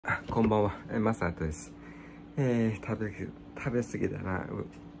こんばんは、マサトです。食べ過ぎだな、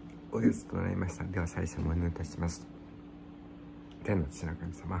おやつとなりました。では最初にお祈りいたします。天の父なる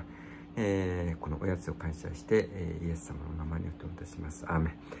神様、このおやつを感謝して、イエス様の名前によってお祈りいたします。アー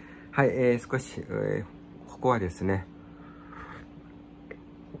メン。はい、少し、ここはですね、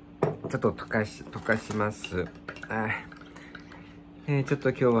ちょっと溶かします。ちょっ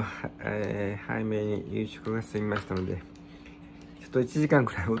と今日は、早めに夕食が済みましたので、ちょっと1時間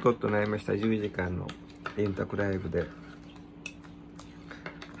くらいおとっとなりました。10時間のインタクライブで。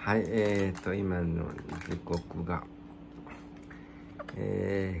はい、今の時刻が、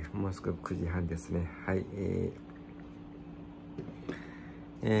もうすぐ9時半ですね。はい、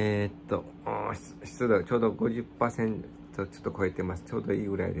湿度ちょうど 50% ちょっと超えてます。ちょうどいい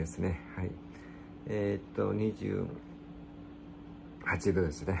ぐらいですね。はい。28度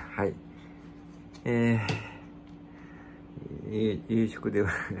ですね。はい。夕食では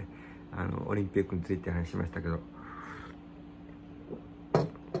オリンピックについて話しましたけど、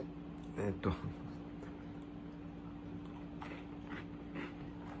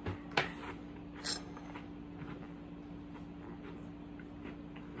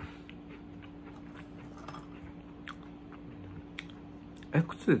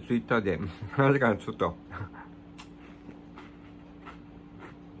X でツイッターで話がちょっと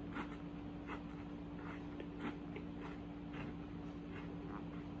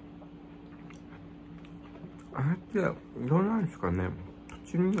あれってどうなんですかね。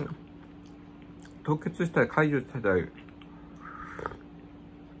途中に凍結したり解除したり、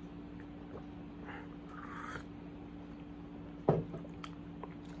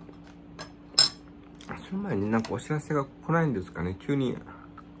その前になんかお知らせが来ないんですかね。急に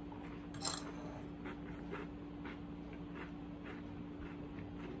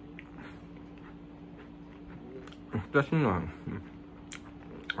私のは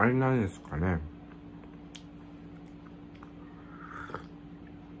あれなんですかね。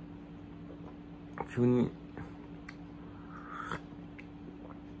急に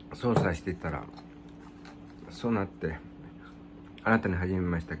操作していたらそうなってあなたに始め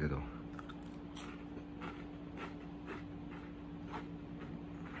ましたけど、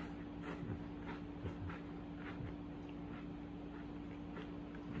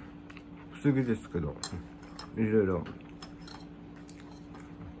不思議ですけど、いろいろ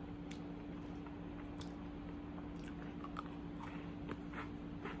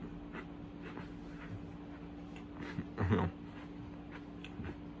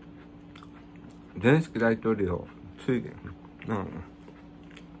ゼレンスキー大統領つい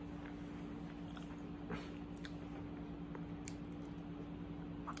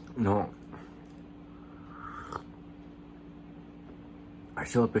の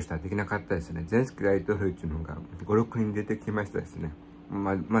しようとしたらできなかったですね。ゼレンスキー大統領っていうのが5、6人出てきましたですね。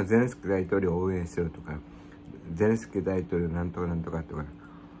ゼレンスキー大統領を応援しようとか、ゼレンスキー大統領なんとかなんとかとか、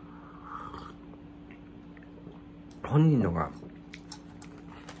本人のが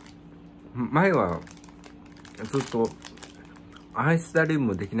前はずっとアイスダル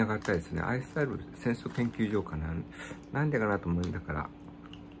もできなかったですね。アイスダル戦争研究所かな、なんでかなと思うんだから、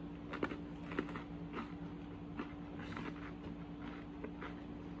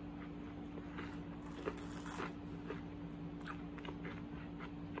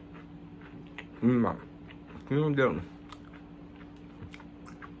今昨日で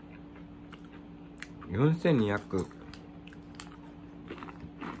4200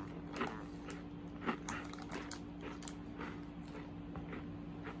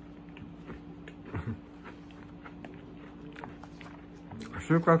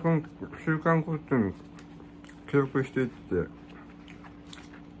週間ごとに記録していって、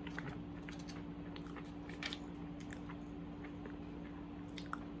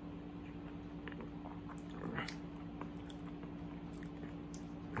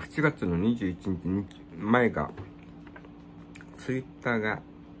7月の21日前がツイッターが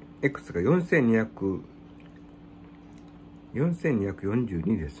X が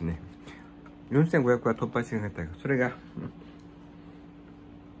4242ですね。4500は突破しなかったけど、それが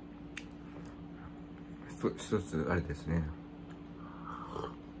一つあれですね。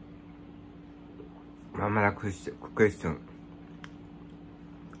まだクエスチョン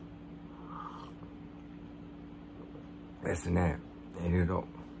ですね。いろいろ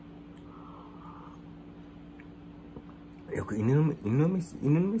よく犬見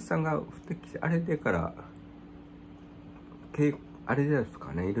さんが降ってきて、あれでからあれです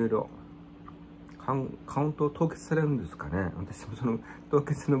かね。いろいろカウントを凍結されるんですかね。私もその凍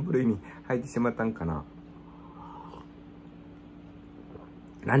結の部類に入ってしまったんかな。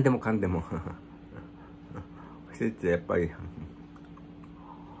何でもかんでも教えてやっぱり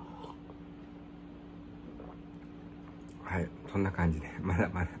はい、そんな感じで、まだ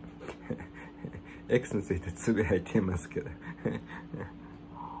まだX についてつぶやいていますけど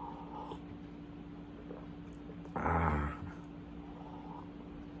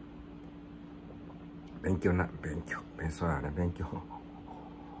そうだね、勉強。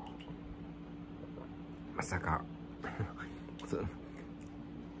まさか、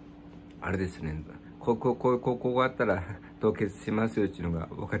あれですね、ここがあったら凍結しますよっていうのが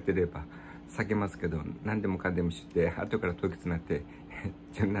分かってれば避けますけど、何でもかんでも知って、後から凍結になって、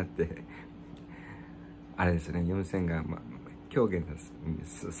あれですね、4000が、狂言で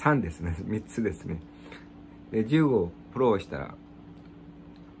す。3ですね、3つですね。で、15プロをしたら、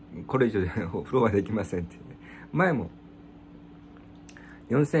これ以上フローはできませんって、ね。前も、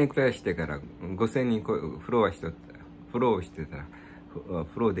4000円くらいしてから5000人フローをしてたら、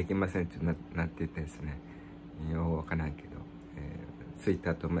フローできませんってなっていてですね、よくわからんけど、ツイッ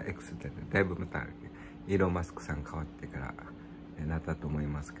ターとX で、だいぶまた、イーロン・マスクさん変わってから、なったと思い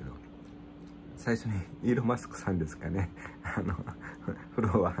ますけど、最初にイーロン・マスクさんですかね、フロ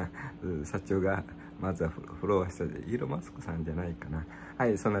ーは、社長が、まずはフローはしたで、イーロン・マスクさんじゃないかな。は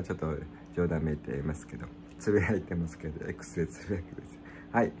い、そんなちょっと冗談めいていますけど、つぶやいてますけど、X でつぶやきです。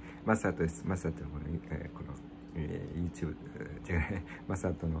はい、マサトです。マサトのYouTube、マ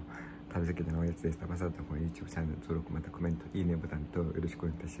サトの食べ好きなおやつでした。マサトの YouTube チャンネル登録、またコメント、いいねボタンとよろしくお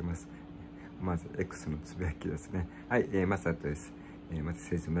願いいたします。まず X のつぶやきですね。はい、マサトです。また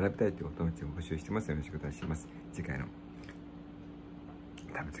政治を学びたいというお友達を募集してます。よろしくお願いします。次回の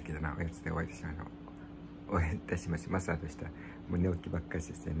食べ好きだなおやつでお会いいたしましょう。お会いいたしましょう。マサトでした。もう寝起きばっかり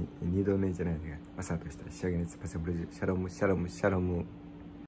して、二度寝じゃないのが、マサトでした。仕上げにスパセブルジュ、シャロム、シャロム、シャロム。